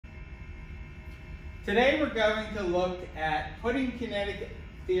Today we're going to look at putting kinetic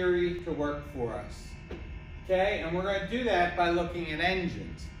theory to work for us. Okay, and we're going to do that by looking at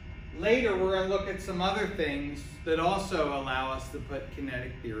engines. Later we're going to look at some other things that also allow us to put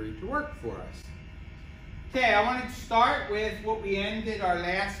kinetic theory to work for us. Okay, I wanted to start with what we ended our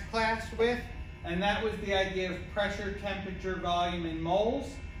last class with, and that was the idea of pressure, temperature, volume in moles.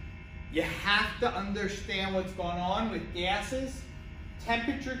 You have to understand what's going on with gases.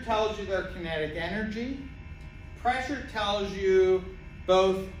 Temperature tells you their kinetic energy. Pressure tells you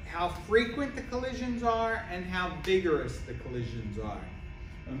both how frequent the collisions are and how vigorous the collisions are.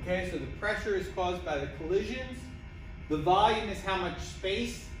 Okay, so the pressure is caused by the collisions. The volume is how much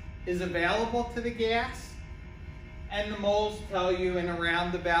space is available to the gas. And the moles tell you in a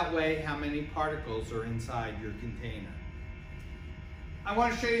roundabout way how many particles are inside your container. I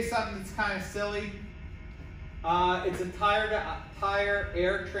want to show you something that's kind of silly. It's a tire-to-tire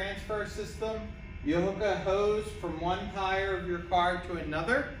air transfer system. You hook a hose from one tire of your car to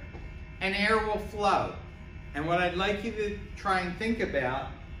another, and air will flow. And what I'd like you to try and think about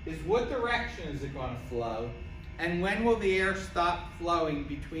is what direction is it going to flow, and when will the air stop flowing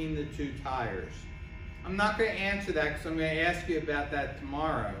between the two tires? I'm not going to answer that because I'm going to ask you about that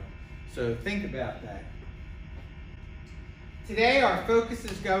tomorrow. So think about that. Today our focus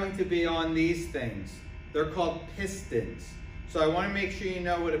is going to be on these things. They're called pistons. So I want to make sure you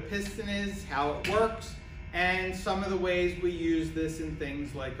know what a piston is, how it works, and some of the ways we use this in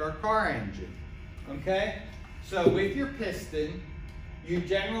things like our car engine. Okay? So with your piston, you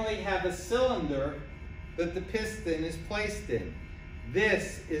generally have a cylinder that the piston is placed in.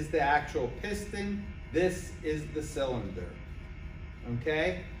 This is the actual piston. This is the cylinder.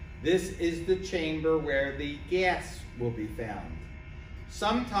 Okay? This is the chamber where the gas will be found.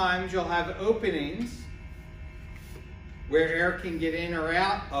 Sometimes you'll have openings where air can get in or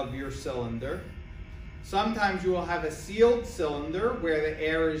out of your cylinder. Sometimes you will have a sealed cylinder where the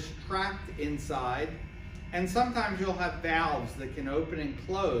air is trapped inside. And sometimes you'll have valves that can open and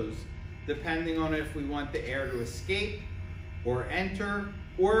close depending on if we want the air to escape or enter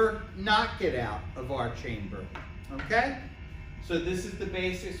or not get out of our chamber. Okay? So this is the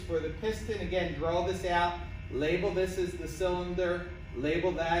basis for the piston. Again, draw this out, label this as the cylinder,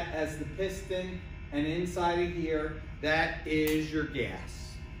 label that as the piston, and inside of here, that is your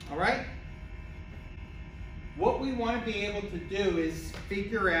gas. All right? What we want to be able to do is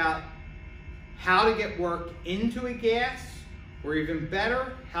figure out how to get work into a gas, or even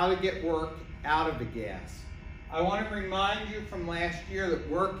better, how to get work out of a gas. I want to remind you from last year that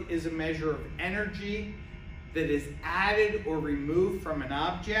work is a measure of energy that is added or removed from an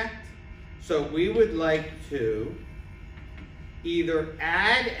object. So we would like to either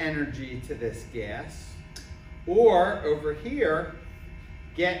add energy to this gas, or over here,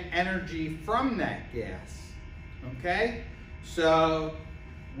 get energy from that gas. Okay? So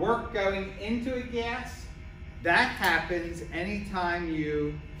work going into a gas, that happens anytime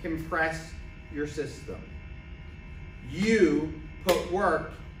you compress your system. You put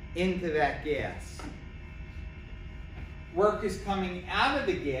work into that gas. Work is coming out of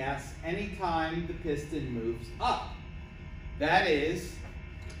the gas anytime the piston moves up. That is,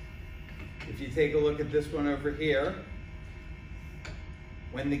 if you take a look at this one over here,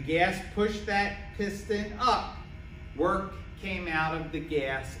 when the gas pushed that piston up, work came out of the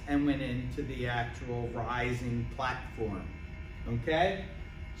gas and went into the actual rising platform. Okay?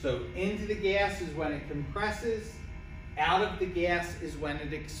 So into the gas is when it compresses, out of the gas is when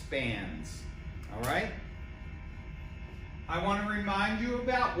it expands. All right? I want to remind you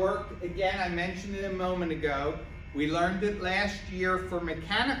about work. Again, I mentioned it a moment ago. We learned it last year for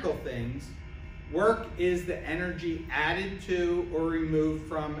mechanical things. Work is the energy added to or removed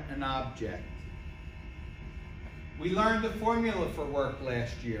from an object. We learned the formula for work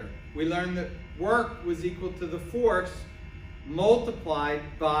last year. We learned that work was equal to the force multiplied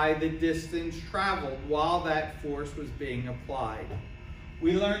by the distance traveled while that force was being applied.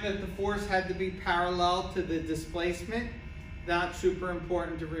 We learned that the force had to be parallel to the displacement. Not super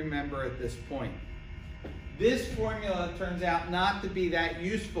important to remember at this point. This formula turns out not to be that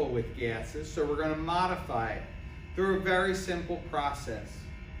useful with gases, so we're going to modify it through a very simple process.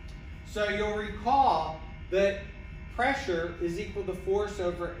 So you'll recall that pressure is equal to force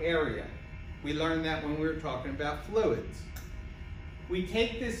over area. We learned that when we were talking about fluids. We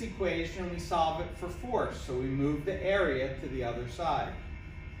take this equation and we solve it for force, so we move the area to the other side.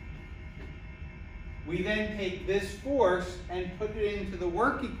 We then take this force and put it into the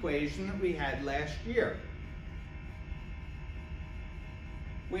work equation that we had last year.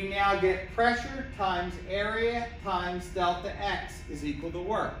 We now get pressure times area times delta x is equal to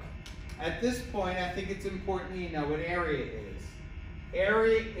work. at this point, I think it's important you know what area is.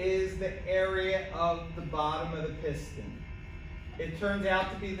 Area is the area of the bottom of the piston. It turns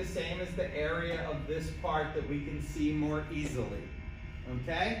out to be the same as the area of this part that we can see more easily,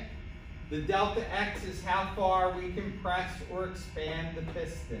 okay? The delta X is how far we can press or expand the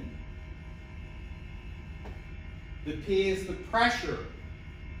piston. The P is the pressure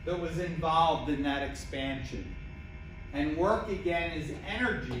that was involved in that expansion. And work, again, is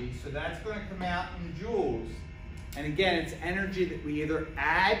energy, so that's going to come out in joules. And again, it's energy that we either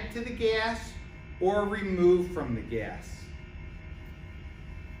add to the gas or remove from the gas.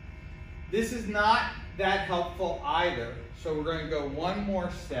 This is not that helpful either, so we're going to go one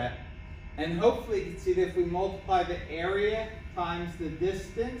more step. And hopefully you can see that if we multiply the area times the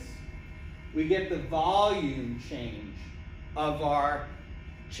distance, we get the volume change of our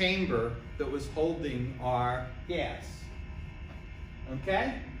chamber that was holding our gas.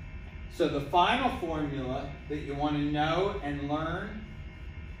 Okay? So the final formula that you want to know and learn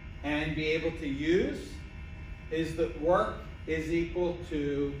and be able to use is that work is equal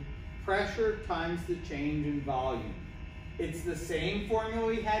to pressure times the change in volume. It's the same formula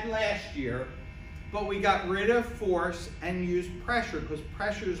we had last year, but we got rid of force and used pressure because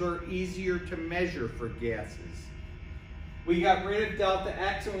pressures are easier to measure for gases. We got rid of delta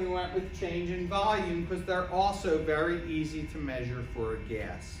X and we went with change in volume because they're also very easy to measure for a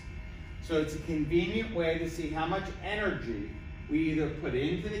gas. So it's a convenient way to see how much energy we either put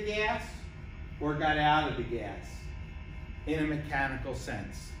into the gas or got out of the gas in a mechanical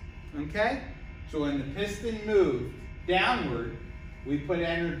sense. Okay? So when the piston moved downward, we put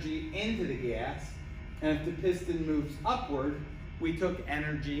energy into the gas, and if the piston moves upward, we took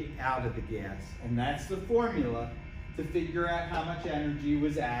energy out of the gas. And that's the formula to figure out how much energy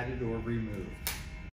was added or removed.